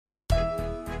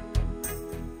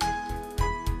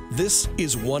This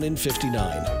is 1 in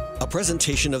 59, a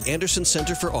presentation of Anderson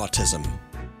Center for Autism.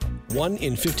 1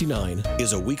 in 59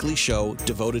 is a weekly show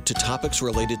devoted to topics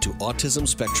related to autism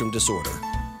spectrum disorder.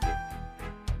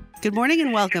 Good morning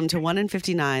and welcome to 1 in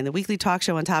 59, the weekly talk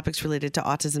show on topics related to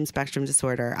autism spectrum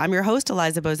disorder. I'm your host,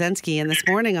 Eliza Bozensky, and this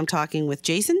morning I'm talking with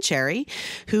Jason Cherry,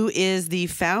 who is the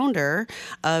founder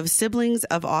of Siblings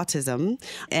of Autism.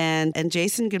 And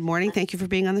Jason, good morning. Thank you for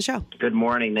being on the show. Good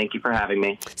morning. Thank you for having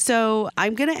me. So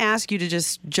I'm going to ask you to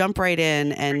just jump right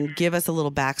in and give us a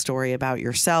little backstory about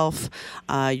yourself,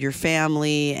 your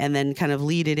family, and then kind of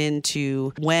lead it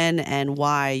into when and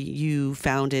why you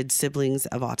founded Siblings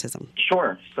of Autism.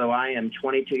 Sure. So I am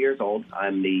 22 years old.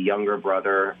 I'm the younger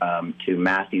brother to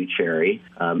Matthew Cherry.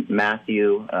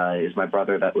 Matthew is my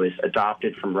brother that was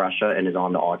adopted from Russia and is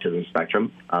on the autism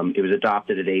spectrum. He was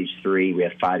adopted at age 3. We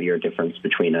had a 5-year difference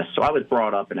between us. So I was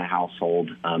brought up in a household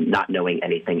not knowing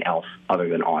anything else other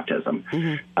than autism.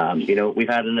 Mm-hmm. We've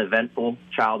had an eventful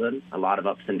childhood, a lot of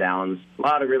ups and downs, a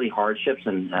lot of really hardships.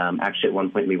 And actually at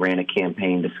one point we ran a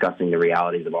campaign discussing the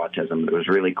realities of autism. It was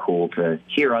really cool to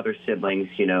hear other siblings,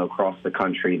 across the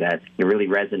country that really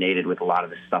resonated with a lot of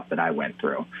the stuff that I went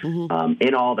through. Mm-hmm.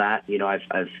 In all that,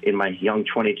 I've in my young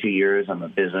 22 years, I'm a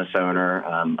business owner.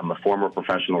 I'm a former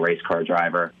professional race car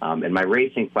driver. And my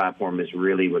racing platform is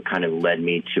really what kind of led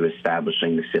me to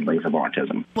establishing the Siblings of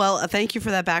Autism. Well, thank you for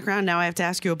that background. Now I have to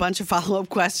ask you a bunch of follow-up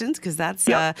questions because that's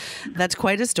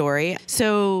quite a story.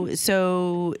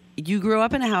 So you grew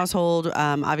up in a household.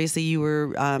 Obviously,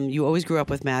 you always grew up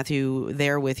with Matthew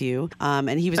there with you,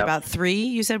 and he was about 3.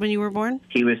 You said when you were born.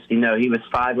 He was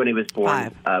 5 when he was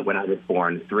born. When I was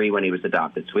born, 3 when he was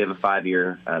adopted. So we have a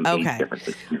 5-year age difference.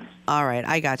 All right,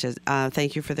 I gotcha.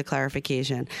 Thank you for the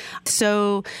clarification.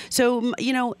 So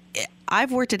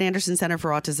I've worked at Anderson Center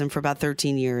for Autism for about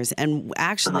 13 years, and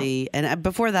actually, and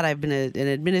before that, I've been an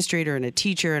administrator and a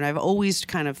teacher, and I've always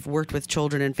kind of worked with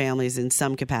children and families in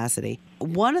some capacity.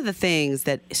 One of the things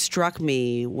that struck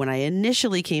me when I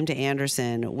initially came to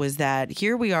Anderson was that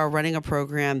here we are running a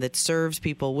program that serves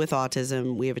people with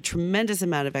autism. We have a tremendous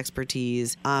amount of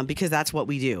expertise because that's what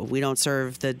we do. We don't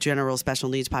serve the general special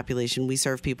needs population. We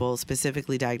serve people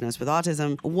specifically diagnosed with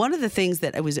autism. One of the things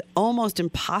that it was almost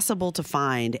impossible to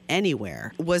find anywhere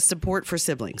was support for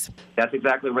siblings. That's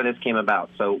exactly where this came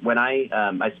about. So when I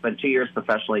spent 2 years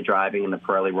professionally driving in the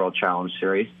Pirelli World Challenge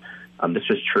Series. This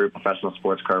was true professional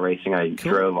sports car racing. I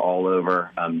drove all over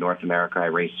North America. I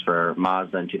raced for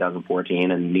Mazda in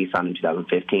 2014 and Nissan in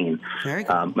 2015. Very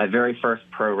cool. My very first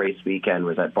pro race weekend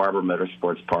was at Barber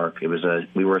Motorsports Park.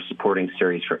 We were a supporting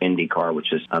series for IndyCar,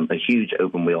 which is a huge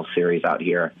open wheel series out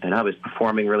here. And I was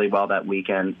performing really well that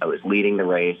weekend. I was leading the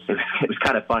race. It was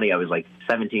kind of funny. I was like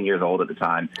 17 years old at the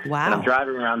time. Wow. And I'm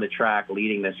driving around the track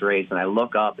leading this race, and I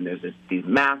look up, and there's these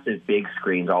massive big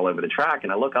screens all over the track.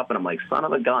 And I look up, and I'm like, son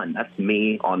of a gun, that's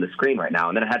me on the screen right now.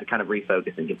 And then I had to kind of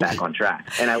refocus and get back on track.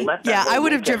 And I left that. Yeah, I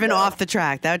would have driven off the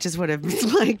track. That just would have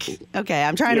okay,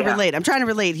 I'm trying to relate. I'm trying to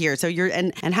relate here. So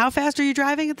and how fast are you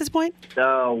driving at this point?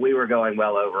 So we were going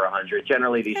well over 100.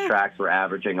 Generally, these tracks were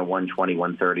averaging a 120,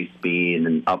 130 speed and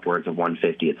then upwards of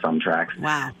 150 at some tracks.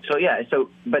 Wow. So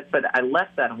but I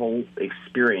left that whole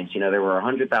experience. There were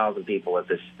 100,000 people at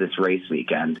this race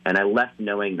weekend, and I left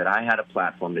knowing that I had a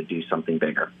platform to do something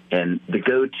bigger. And the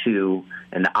go-to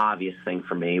and the obvious thing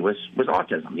for me was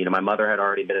autism. My mother had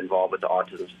already been involved with the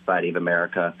Autism Society of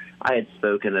America. I had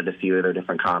spoken at a few other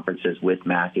different conferences with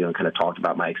Matthew and kind of talked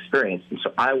about my experience. And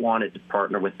so I wanted to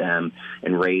partner with them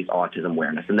and raise autism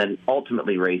awareness and then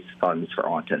ultimately raise funds for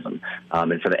autism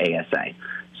and for the ASA.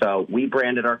 So we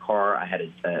branded our car. I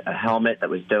had a helmet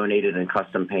that was donated and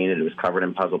custom painted. It was covered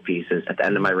in puzzle pieces. At the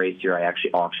end of my race year, I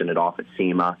actually auctioned it off at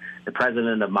SEMA. The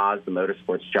president of Mazda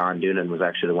Motorsports, John Doonan, was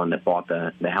actually the one that bought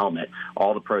the helmet.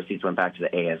 All the proceeds went back to the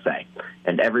ASA.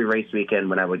 And every race weekend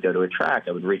when I would go to a track,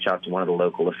 I would reach out to one of the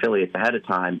local affiliates ahead of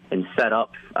time and set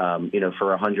up, for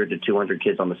 100 to 200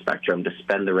 kids on the spectrum to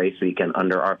spend the race weekend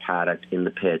under our paddock in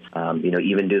the pits,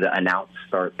 even do the announce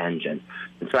start engine.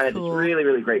 And so I had this really,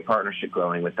 really great partnership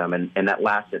going with them, and that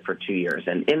lasted for 2 years.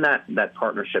 And in that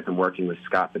partnership and working with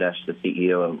Scott Badesh, the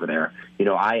CEO over there,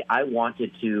 I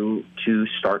wanted to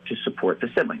start to support the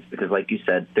siblings because, like you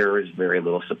said, there is very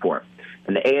little support.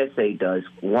 And the ASA does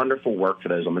wonderful work for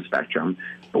those on the spectrum.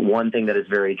 But one thing that is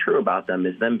very true about them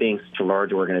is them being such a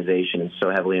large organization and so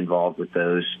heavily involved with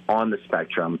those on the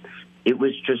spectrum, it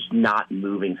was just not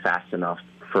moving fast enough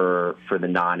for the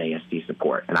non-ASD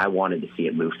support, and I wanted to see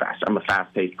it move faster. I'm a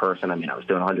fast-paced person. I mean, I was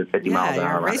doing 150 miles an hour. Yeah,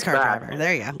 you're a race car driver.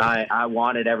 There you go. I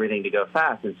wanted everything to go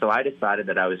fast, and so I decided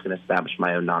that I was going to establish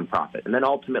my own nonprofit, and then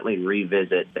ultimately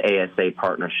revisit the ASA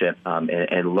partnership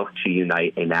and look to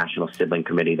unite a national sibling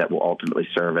committee that will ultimately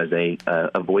serve as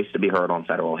a voice to be heard on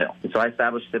Federal Hill. And so I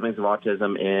established Siblings of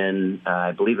Autism in,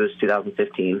 I believe it was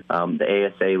 2015.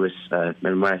 The ASA was,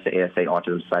 and when I say ASA,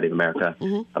 Autism Society of America,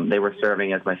 they were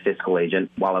serving as my fiscal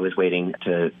agent while I was waiting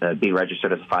to be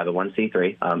registered as a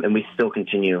 501c3, and we still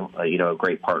continue, a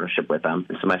great partnership with them.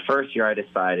 And so my first year, I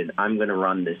decided I'm going to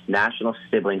run this national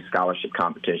sibling scholarship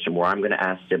competition where I'm going to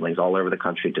ask siblings all over the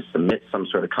country to submit some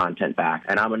sort of content back,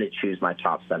 and I'm going to choose my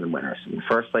top 7 winners. And the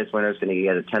first place winner is going to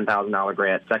get a $10,000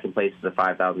 grant, second place is a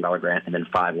 $5,000 grant, and then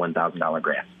 5 $1,000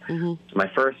 grants. So my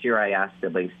first year, I asked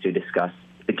siblings to discuss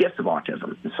the gifts of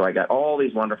autism. And so I got all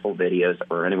these wonderful videos that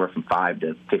were anywhere from 5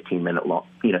 to 15 minutes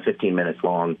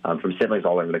long from siblings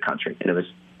all over the country. And it was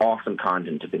awesome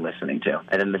content to be listening to.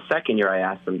 And then the second year, I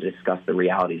asked them to discuss the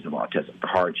realities of autism, the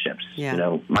hardships.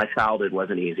 Yeah. My childhood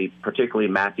wasn't easy, particularly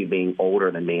Matthew being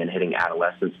older than me and hitting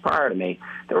adolescence prior to me.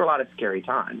 There were a lot of scary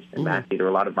times. And Matthew, there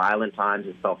were a lot of violent times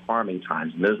and self-harming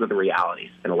times. And those were the realities.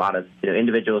 And a lot of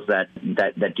individuals that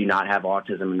do not have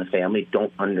autism in the family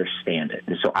don't understand it.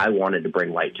 And so I wanted to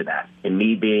bring light to that. And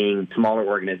me being a smaller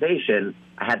organization,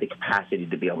 I had the capacity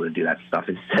to be able to do that stuff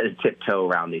instead of tiptoe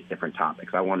around these different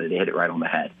topics. I wanted to hit it right on the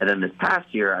head. And then this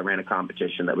past year, I ran a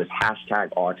competition that was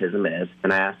 #AutismIs,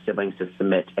 and I asked siblings to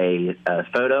submit a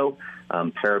photo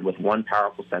paired with one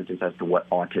powerful sentence as to what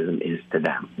autism is to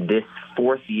them. This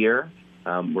 4th year,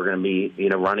 we're going to be,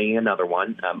 running another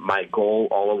one. My goal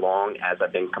all along, as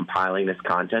I've been compiling this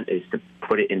content, is to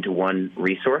put it into one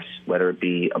resource, whether it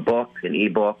be a book, an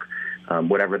ebook,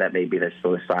 whatever that may be, that's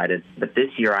still decided. But this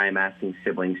year, I am asking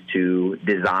siblings to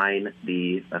design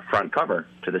the front cover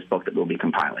to this book that we'll be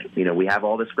compiling. We have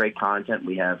all this great content.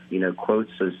 We have,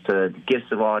 quotes as to the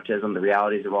gifts of autism, the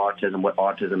realities of autism, what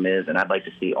autism is, and I'd like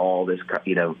to see all this,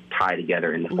 tie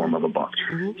together in the form of a book.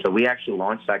 So we actually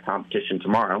launched that competition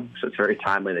tomorrow, so it's very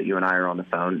timely that you and I are on the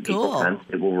phone. Cool. April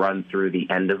 10th. It will run through the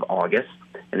end of August.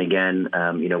 And again,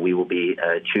 we will be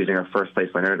choosing our first place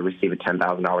winner to receive a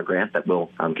 $10,000 grant that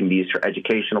can be used for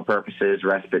educational purposes,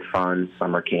 respite funds,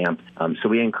 summer camp. So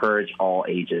we encourage all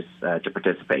ages to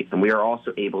participate. And we are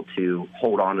also able to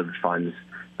hold on to the funds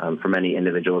for many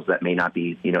individuals that may not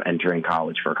be, entering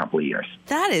college for a couple of years.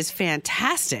 That is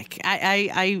fantastic.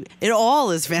 It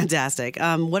all is fantastic.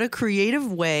 What a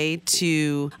creative way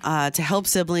to help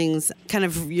siblings kind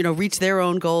of, reach their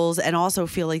own goals and also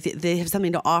feel like they have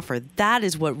something to offer. That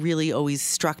is what really always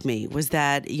struck me, was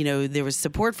that, there was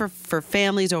support for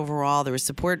families overall. There was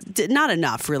support, not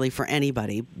enough really for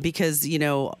anybody, because,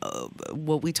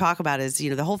 what we talk about is,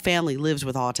 the whole family lives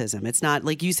with autism. It's not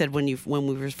like you said when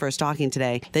we were first talking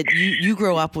today, that you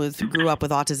grew up with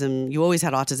autism. You always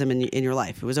had autism in your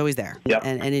life. It was always there. Yep.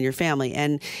 and in your family.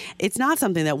 And it's not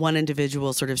something that one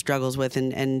individual sort of struggles with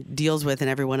and deals with, and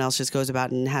everyone else just goes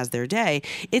about and has their day.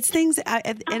 It's things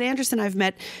at Anderson. I've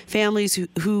met families who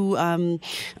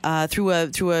through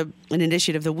an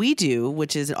initiative that we do,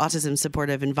 which is an autism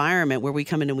supportive environment, where we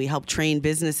come in and we help train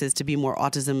businesses to be more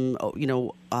autism,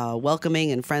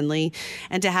 welcoming and friendly,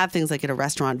 and to have things like at a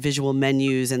restaurant, visual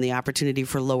menus and the opportunity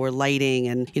for lower lighting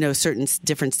and, certain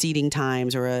different seating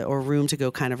times or room to go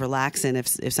kind of relax in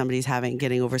if somebody's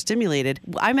getting overstimulated.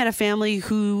 I met a family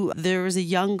who there was a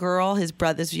young girl,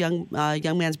 this young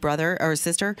man's brother or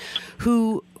sister,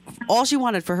 who all she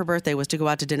wanted for her birthday was to go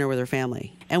out to dinner with her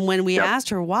family. And when we asked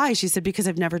her why, she said, because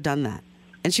I've never done that.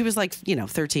 And she was like,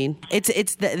 13.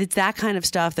 It's that kind of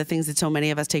stuff, the things that so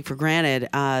many of us take for granted,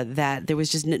 that there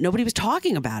was just nobody was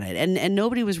talking about it, and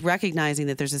nobody was recognizing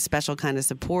that there's a special kind of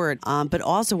support. But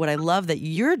also, what I love that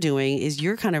you're doing is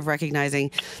you're kind of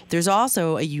recognizing there's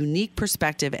also a unique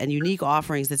perspective and unique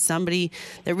offerings that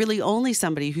really only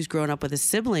somebody who's grown up with a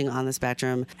sibling on the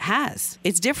spectrum has.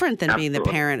 It's different than being the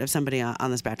parent of somebody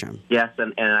on the spectrum. Yes,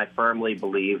 and I firmly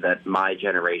believe that my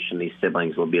generation, these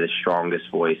siblings, will be the strongest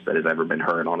voice that has ever been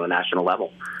heard on a national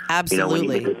level.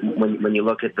 Absolutely. When you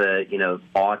look at the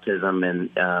autism and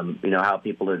how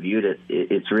people have viewed it,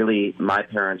 it's really, my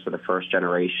parents were the first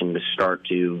generation to start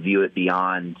to view it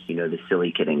beyond the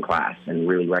silly kid in class and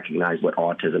really recognize what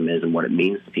autism is and what it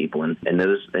means to people. And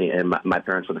my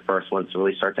parents were the first ones to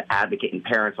really start to advocate, and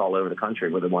parents all over the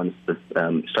country were the ones to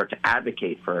start to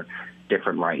advocate for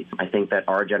different rights. I think that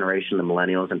our generation, the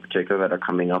millennials in particular, that are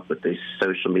coming up with these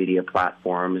social media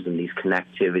platforms and these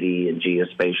connectivity and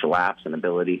geospatial apps and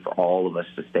ability for all of us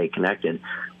to stay connected,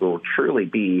 will truly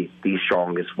be the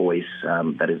strongest voice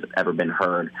that has ever been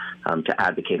heard to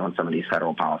advocate on some of these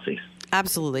federal policies.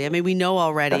 Absolutely. I mean, we know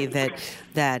already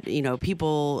that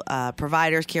people,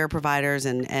 providers, care providers,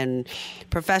 and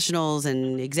professionals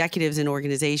and executives in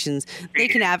organizations, they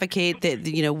can advocate that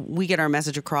we get our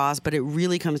message across, but it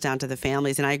really comes down to the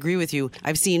families. And I agree with you.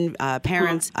 I've seen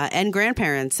parents and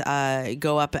grandparents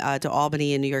go up to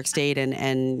Albany in New York State and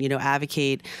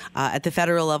advocate at the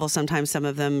federal level. Sometimes some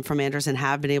of them from Anderson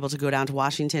have been able to go down to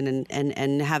Washington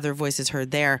and have their voices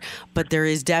heard there. But there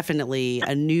is definitely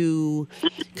a new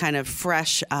kind of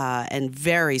fresh and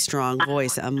very strong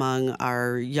voice among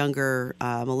our younger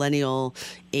millennial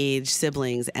age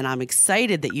siblings, and I'm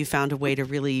excited that you found a way to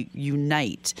really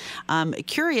unite.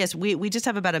 Curious, we just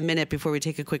have about a minute before we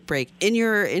take a quick break. In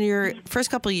your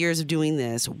first couple of years of doing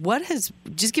this,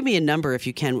 just give me a number if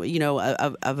you can,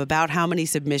 of about how many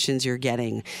submissions you're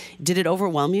getting. Did it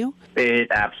overwhelm you? It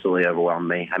absolutely overwhelmed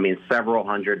me. I mean, several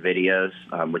hundred videos,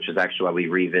 which is actually why we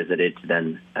revisited to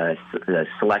then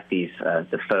select the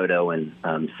photo and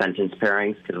sentence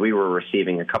pairings, because we were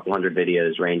receiving a couple hundred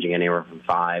videos ranging anywhere from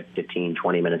 5, 15,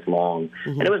 20 minutes long.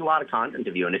 Mm-hmm. And it was a lot of content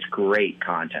to view, and it's great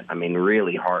content. I mean,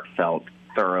 really heartfelt,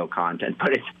 thorough content,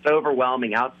 but it's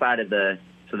overwhelming. Outside of the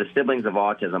Siblings of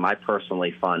Autism, I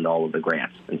personally fund all of the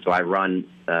grants. And so I run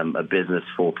a business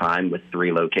full-time with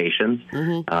 3 locations.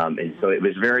 Mm-hmm. And so it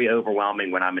was very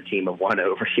overwhelming when I'm a team of 1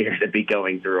 over here to be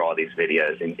going through all these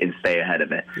videos and stay ahead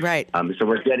of it. Right. So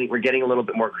we're getting a little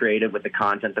bit more creative with the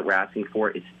content that we're asking for.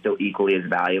 It's still equally as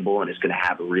valuable, and it's going to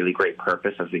have a really great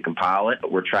purpose as we compile it.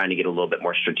 But we're trying to get a little bit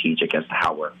more strategic as to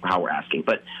how we're asking.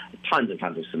 But tons and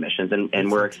tons of submissions, and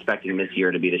we're expecting this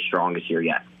year to be the strongest year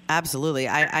yet. Absolutely.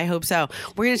 I hope so.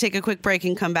 We're going to take a quick break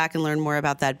and come back and learn more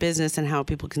about that business and how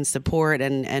people can support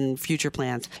and future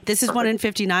plans. This is 1 in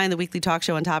 59, the weekly talk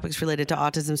show on topics related to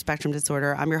autism spectrum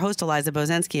disorder. I'm your host, Eliza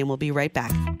Bozensky, and we'll be right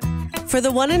back. For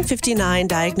the 1 in 59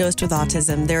 diagnosed with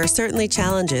autism, there are certainly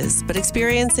challenges, but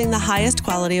experiencing the highest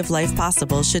quality of life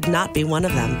possible should not be one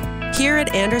of them. Here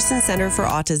at Anderson Center for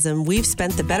Autism, we've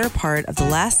spent the better part of the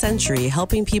last century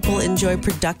helping people enjoy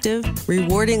productive,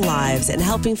 rewarding lives and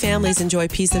helping families enjoy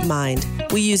peace of mind.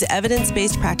 We use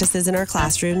evidence-based practices in our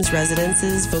classrooms,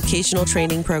 residences, vocational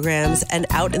training programs, and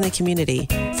out in the community.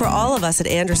 For all of us at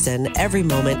Anderson, every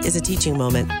moment is a teaching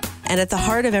moment. And at the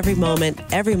heart of every moment,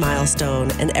 every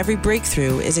milestone, and every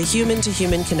breakthrough is a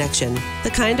human-to-human connection,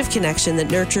 the kind of connection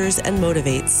that nurtures and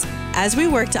motivates. As we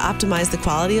work to optimize the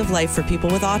quality of life for people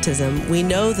with autism, we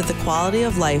know that the quality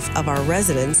of life of our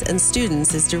residents and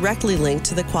students is directly linked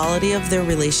to the quality of their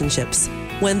relationships.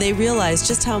 When they realize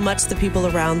just how much the people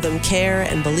around them care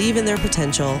and believe in their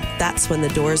potential, that's when the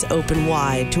doors open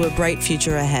wide to a bright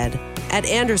future ahead. At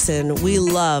Anderson, we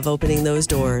love opening those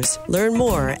doors. Learn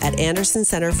more at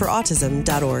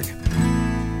andersoncenterforautism.org.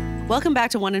 Welcome back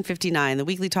to 1 in 59, the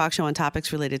weekly talk show on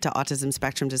topics related to autism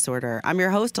spectrum disorder. I'm your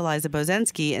host, Eliza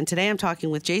Bozensky, and today I'm talking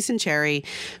with Jason Cherry,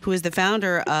 who is the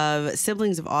founder of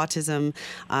Siblings of Autism.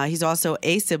 He's also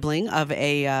a sibling of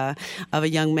a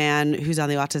young man who's on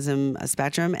the autism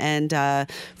spectrum, and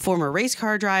former race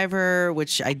car driver,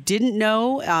 which I didn't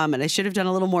know, and I should have done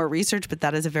a little more research, but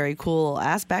that is a very cool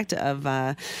aspect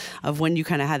of when you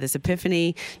kind of had this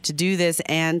epiphany to do this.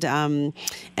 And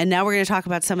now we're going to talk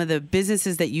about some of the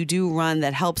businesses that you do run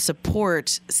that help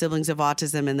support Siblings of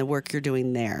Autism and the work you're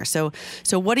doing there. So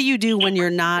what do you do when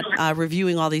you're not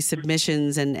reviewing all these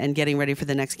submissions and getting ready for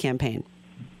the next campaign?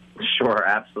 Sure,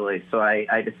 absolutely. So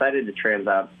I decided to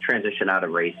transition out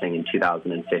of racing in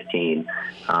 2015.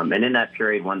 And in that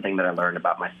period, one thing that I learned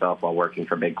about myself while working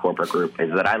for a big corporate group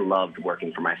is that I loved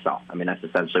working for myself. I mean, that's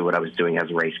essentially what I was doing as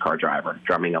a race car driver,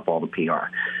 drumming up all the PR.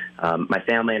 My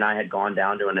family and I had gone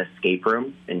down to an escape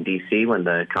room in D.C. when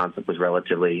the concept was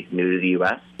relatively new to the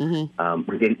U.S.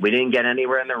 Mm-hmm. We didn't get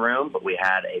anywhere in the room, but we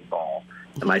had a ball.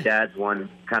 And my dad's one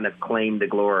kind of claim to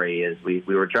glory is we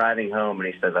were driving home,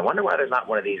 and he says, I wonder why there's not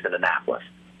one of these in Annapolis.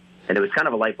 And it was kind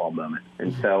of a light bulb moment.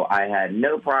 And so I had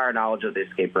no prior knowledge of the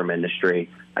escape room industry.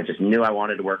 I just knew I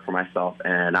wanted to work for myself,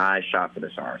 and I shot for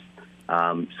the stars.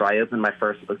 So I opened my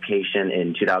first location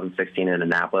in 2016 in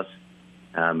Annapolis.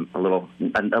 A little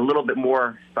bit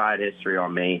more side history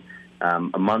on me.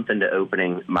 A month into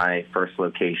opening my first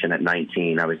location at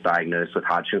 19, I was diagnosed with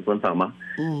Hodgkin's lymphoma.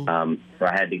 So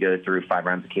I had to go through 5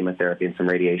 rounds of chemotherapy and some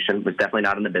radiation. It was definitely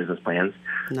not in the business plans.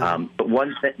 No. But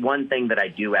one thing that I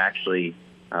do actually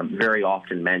very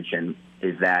often mention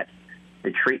is that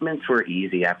the treatments were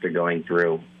easy after going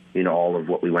through, all of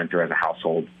what we went through as a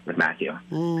household with Matthew.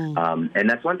 And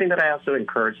that's one thing that I also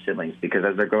encourage siblings, because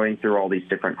as they're going through all these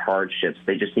different hardships,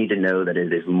 they just need to know that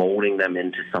it is molding them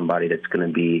into somebody that's going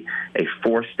to be a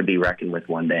force to be reckoned with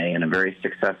one day, and a very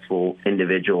successful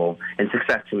individual. And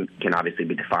success can obviously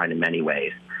be defined in many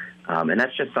ways. And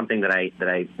that's just something that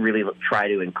I really try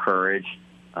to encourage,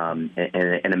 and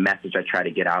a message I try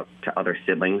to get out to other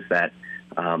siblings that,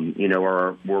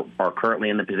 are currently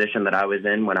in the position that I was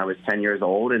in when I was 10 years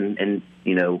old, and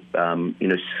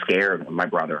scared of my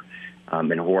brother,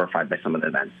 and horrified by some of the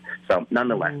events. So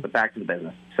nonetheless, but back to the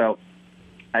business. So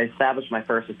I established my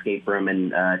first escape room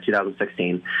in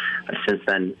 2016. I've since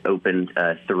then opened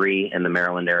 3 in the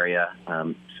Maryland area,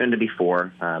 soon to be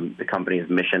 4. The company is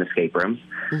Mission Escape Rooms.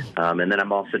 And then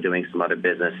I'm also doing some other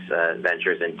business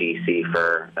ventures in D.C.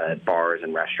 for bars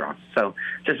and restaurants. So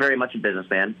just very much a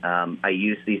businessman. I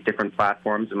use these different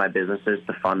platforms in my businesses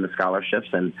to fund the scholarships.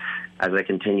 And as I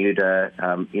continue to,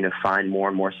 find more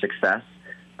and more success,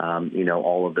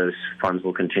 all of those funds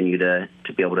will continue to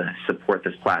be able to support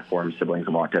this platform, Siblings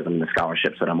of Autism, and the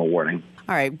scholarships that I'm awarding.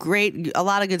 All right, great. A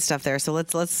lot of good stuff there. So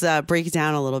let's break it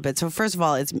down a little bit. So first of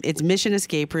all, it's Mission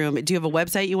Escape Room. Do you have a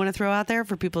website you want to throw out there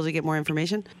for people to get more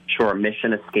information? Sure,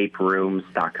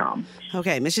 missionescaperooms.com.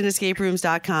 Okay,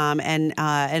 missionescaperooms.com. And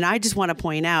I just want to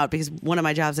point out, because one of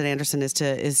my jobs at Anderson is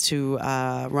to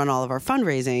run all of our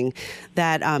fundraising,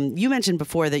 that you mentioned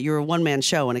before that you're a one-man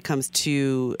show when it comes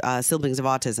to Siblings of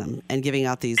Autism and giving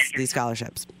out these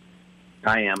scholarships.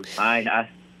 I am.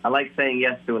 I like saying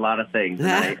yes to a lot of things, and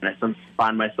I sometimes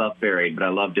find myself buried, but I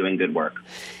love doing good work.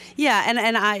 Yeah,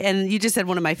 and you just said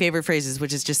one of my favorite phrases,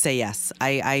 which is just say yes.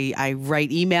 I write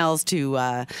emails to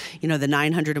the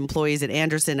 900 employees at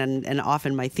Anderson, and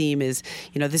often my theme is,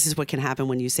 this is what can happen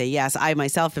when you say yes. I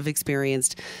myself have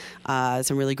experienced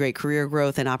some really great career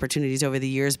growth and opportunities over the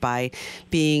years by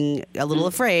being a little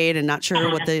afraid and not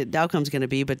sure what the outcome's going to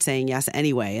be, but saying yes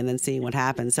anyway and then seeing what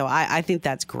happens. So I think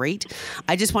that's great.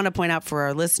 I just want to point out for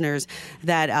our listeners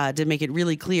that to make it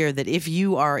really clear that if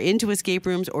you are into escape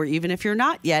rooms, or even if you're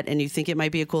not yet and you think it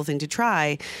might be a cool thing to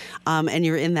try, and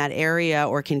you're in that area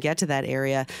or can get to that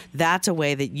area, that's a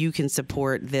way that you can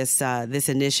support this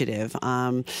initiative.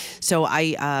 So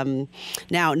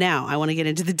now I want to get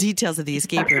into the details of the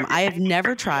escape room. I have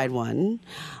never tried one.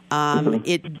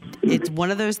 It's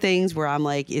one of those things where I'm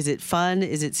like, is it fun?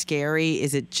 Is it scary?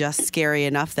 Is it just scary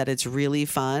enough that it's really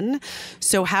fun?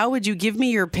 So how would you give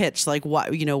me your pitch? Like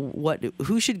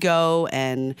who should go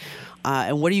and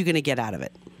what are you going to get out of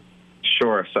it?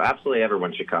 Sure. So absolutely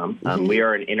everyone should come. We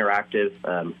are an interactive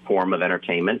form of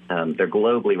entertainment. They're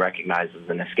globally recognized as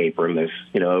an escape room. There's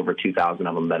over 2,000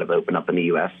 of them that have opened up in the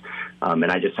U.S.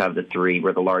 And I just have the 3.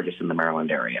 We're the largest in the Maryland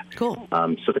area. Cool.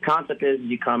 So the concept is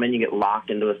you come in, you get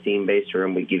locked into a theme-based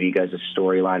room. We give you guys a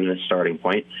storyline and a starting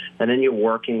point. And then you're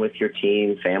working with your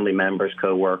team, family members,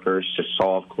 coworkers to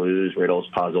solve clues, riddles,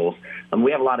 puzzles.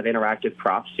 We have a lot of interactive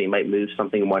props. So you might move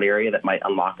something in one area that might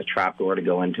unlock a trapdoor to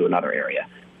go into another area.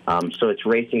 So it's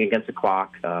racing against the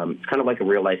clock. It's kind of like a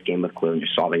real-life game of Clue, and you're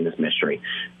solving this mystery.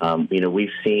 We've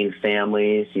seen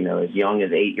families, as young as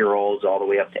 8-year-olds all the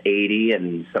way up to 80,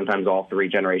 and sometimes all 3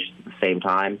 generations at the same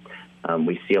time.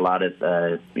 We see a lot of,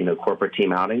 corporate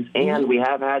team outings, and we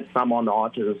have had some on the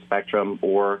autism spectrum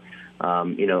or,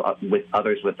 with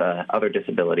others with other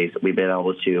disabilities. We've been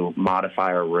able to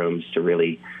modify our rooms to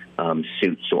really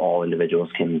suit so all individuals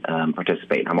can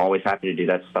participate. I'm always happy to do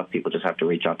that stuff. People just have to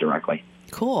reach out directly.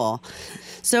 Cool.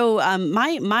 So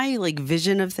my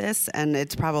vision of this, and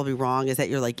it's probably wrong, is that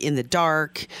you're in the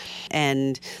dark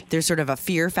and there's sort of a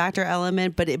fear factor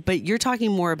element, but you're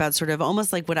talking more about sort of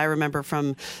almost like what I remember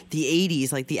from the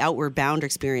 80s, like the Outward Bound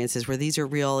experiences, where these are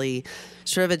really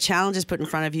sort of a challenge is put in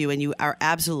front of you and you are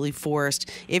absolutely forced,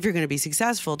 if you're going to be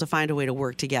successful, to find a way to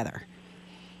work together.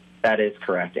 That is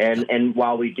correct. And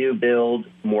while we do build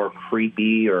more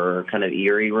creepy or kind of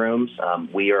eerie rooms,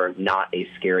 we are not a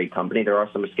scary company. There are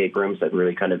some escape rooms that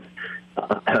really kind of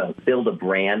build a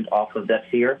brand off of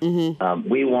that fear. Mm-hmm.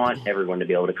 We want everyone to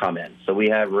be able to come in. So we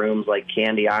have rooms like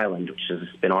Candy Island, which has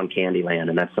been on Candyland,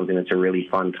 and that's something that's a really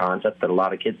fun concept that a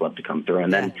lot of kids love to come through.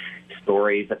 And then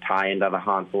stories that tie into the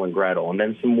Hansel and Gretel. And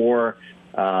then some more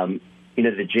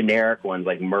the generic ones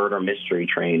like Murder Mystery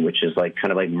Train, which is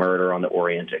kind of like Murder on the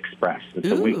Orient Express. And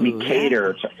so we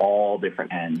cater to all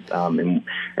different ends. And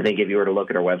I think if you were to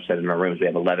look at our website and our rooms, we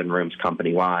have 11 rooms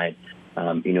company-wide.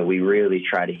 We really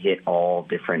try to hit all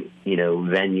different,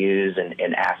 venues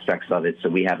and aspects of it. So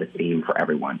we have a theme for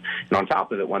everyone. And on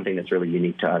top of it, one thing that's really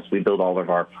unique to us, we build all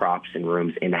of our props and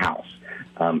rooms in-house.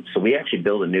 So we actually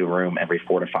build a new room every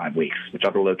 4 to 5 weeks, which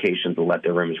other locations will let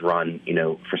their rooms run,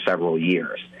 for several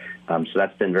years. So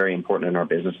that's been very important in our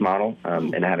business model,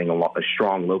 and having a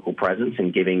strong local presence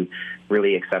and giving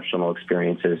really exceptional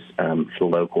experiences for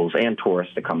locals and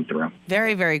tourists to come through.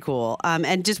 Very, very cool.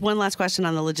 And just one last question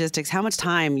on the logistics. How much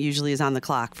time usually is on the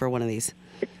clock for one of these?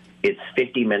 It's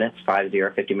 50 minutes,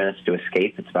 50 minutes to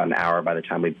escape. It's about an hour by the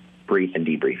time we brief and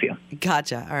debrief you.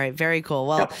 Gotcha. All right. Very cool.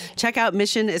 Well, check out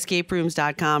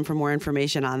missionescaperooms.com for more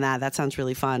information on that. That sounds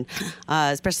really fun.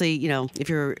 Especially, if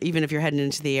you're heading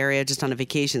into the area just on a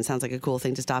vacation, sounds like a cool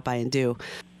thing to stop by and do.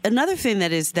 Another thing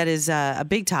that is a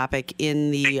big topic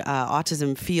in the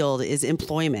autism field is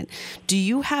employment. Do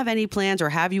you have any plans, or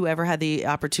have you ever had the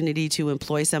opportunity to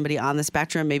employ somebody on the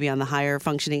spectrum, maybe on the higher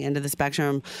functioning end of the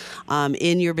spectrum,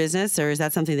 in your business, or is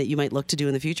that something that you might look to do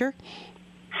in the future?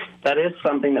 That is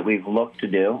something that we've looked to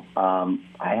do. I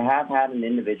have had an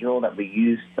individual that we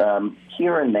used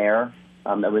here and there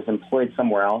that was employed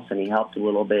somewhere else, and he helped a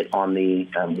little bit on the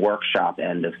workshop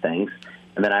end of things.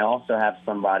 And then I also have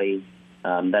somebody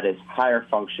that is higher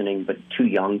functioning but too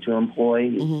young to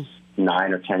employ. He's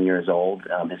 9 or 10 years old.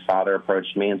 His father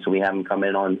approached me, and so we have him come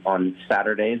in on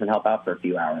Saturdays and help out for a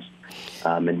few hours.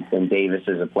 And Davis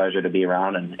is a pleasure to be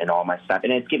around, and all my staff.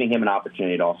 And it's giving him an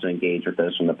opportunity to also engage with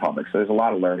those from the public. So there's a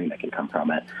lot of learning that can come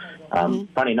from it.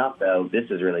 Funny enough, though,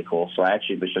 this is really cool. So I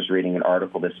actually was just reading an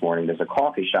article this morning. There's a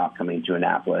coffee shop coming to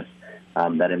Annapolis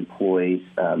that employs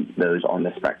those on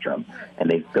the spectrum, and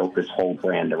they've built this whole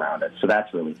brand around it. So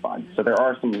that's really fun. So there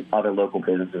are some other local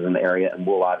businesses in the area, and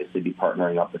we'll obviously be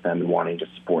partnering up with them and wanting to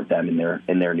support them in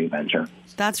their new venture.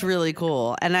 That's really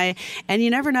cool. And you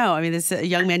never know. I mean, this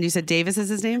young man, you said Davis is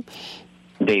his name?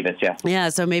 Davis, yeah. Yeah,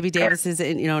 so maybe Davis is,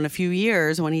 in a few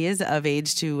years when he is of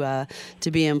age to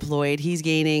be employed, he's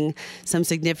gaining some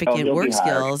significant work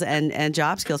skills and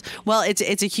job skills. Well,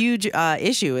 it's a huge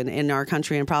issue in our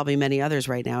country and probably many others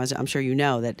right now, as I'm sure you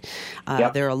know, that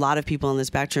there are a lot of people on the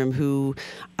spectrum who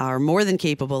are more than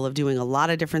capable of doing a lot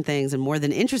of different things and more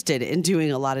than interested in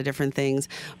doing a lot of different things,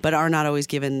 but are not always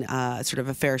given sort of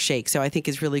a fair shake. So I think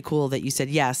it's really cool that you said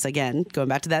yes, again, going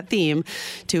back to that theme,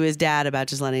 to his dad about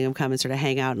just letting him come and sort of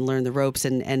hang out and learn the ropes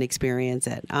and experience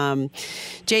it.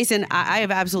 Jason, I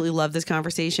have absolutely loved this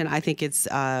conversation. I think it's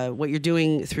what you're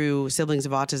doing through Siblings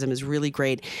of Autism is really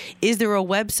great. Is there a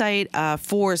website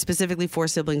specifically for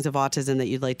Siblings of Autism that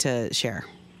you'd like to share?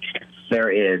 There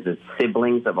is. It's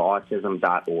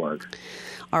siblingsofautism.org.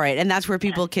 All right. And that's where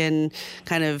people can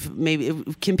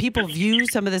can people view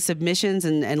some of the submissions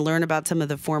and learn about some of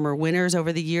the former winners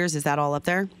over the years? Is that all up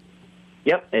there?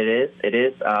 Yep, it is. It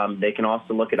is. They can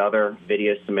also look at other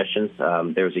video submissions.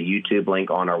 There's a YouTube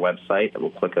link on our website that will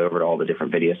click over to all the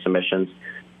different video submissions.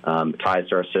 Ties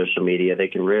to our social media. They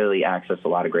can really access a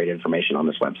lot of great information on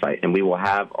this website. And we will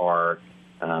have our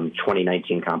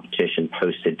 2019 competition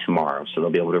posted tomorrow. So they'll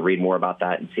be able to read more about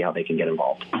that and see how they can get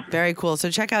involved. Very cool.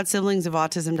 So check out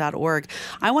siblingsofautism.org.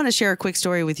 I want to share a quick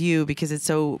story with you because it's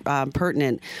so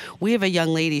pertinent. We have a young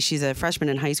lady, she's a freshman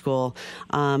in high school,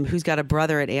 who's got a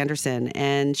brother at Anderson.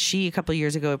 And she, a couple of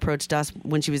years ago, approached us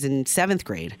when she was in 7th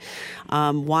grade,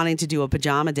 wanting to do a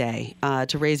pajama day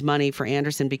to raise money for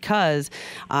Anderson because,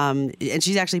 and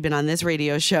she's actually been on this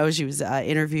radio show. She was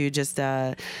interviewed just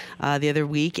the other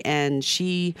week, and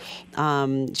she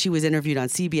was interviewed on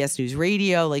CBS News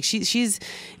Radio. Like she's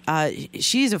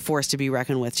a force to be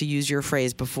reckoned with, to use your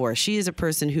phrase before. She is a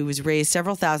person who has raised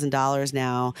several $1,000s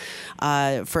now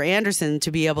for Anderson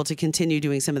to be able to continue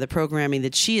doing some of the programming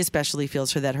that she especially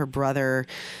feels that her brother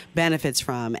benefits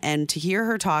from. And to hear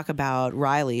her talk about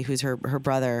Riley, who's her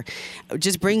brother,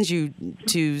 just brings you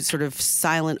to sort of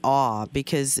silent awe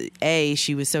because A,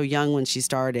 she was so young when she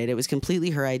started. It was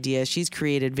completely her idea. She's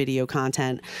created video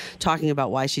content talking about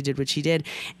why she did what she did.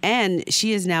 And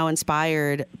she is now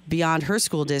inspired beyond her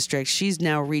school district. She's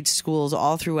now reached schools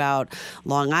all throughout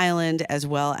Long Island as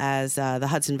well as the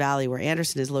Hudson Valley where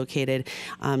Anderson is located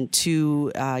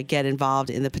to get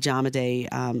involved in the Pajama Day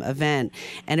event.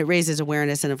 And it raises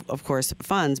awareness and, of course,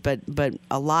 funds, but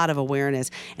a lot of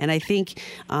awareness. And I think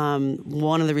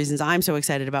one of the reasons I'm so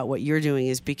excited about what you're doing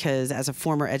is because as a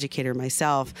former educator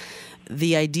myself,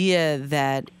 the idea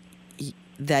that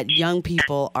young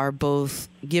people are both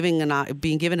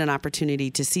being given an opportunity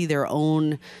to see their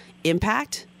own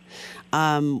impact,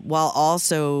 while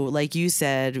also, like you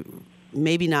said,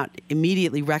 maybe not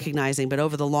immediately recognizing, but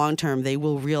over the long term, they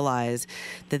will realize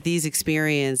that these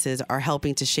experiences are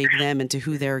helping to shape them into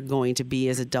who they're going to be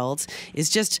as adults is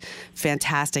just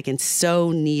fantastic and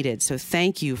so needed. So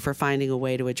thank you for finding a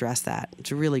way to address that.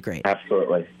 It's really great.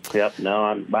 Absolutely. Yep.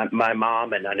 No, my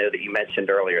mom, and I know that you mentioned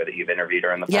earlier that you've interviewed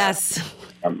her in the past. Yes.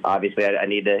 Obviously, I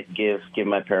need to give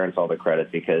my parents all the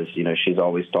credit because, she's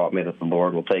always taught me that the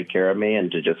Lord will take care of me and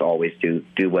to just always do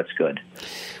what's good.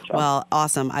 Well,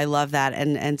 awesome. I love that.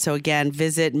 And so, again,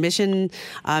 visit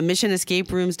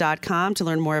missionescaperooms.com to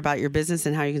learn more about your business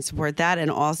and how you can support that,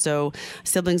 and also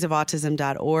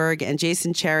siblingsofautism.org. And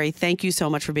Jason Cherry, thank you so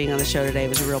much for being on the show today. It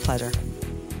was a real pleasure.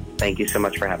 Thank you so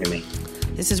much for having me.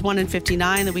 This is 1 in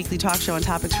 59, the weekly talk show on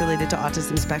topics related to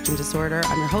autism spectrum disorder.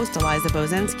 I'm your host, Eliza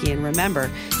Bozensky, and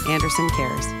remember, Anderson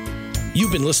cares.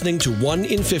 You've been listening to 1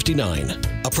 in 59,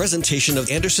 a presentation of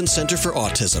Anderson Center for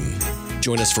Autism.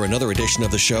 Join us for another edition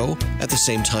of the show at the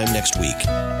same time next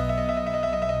week.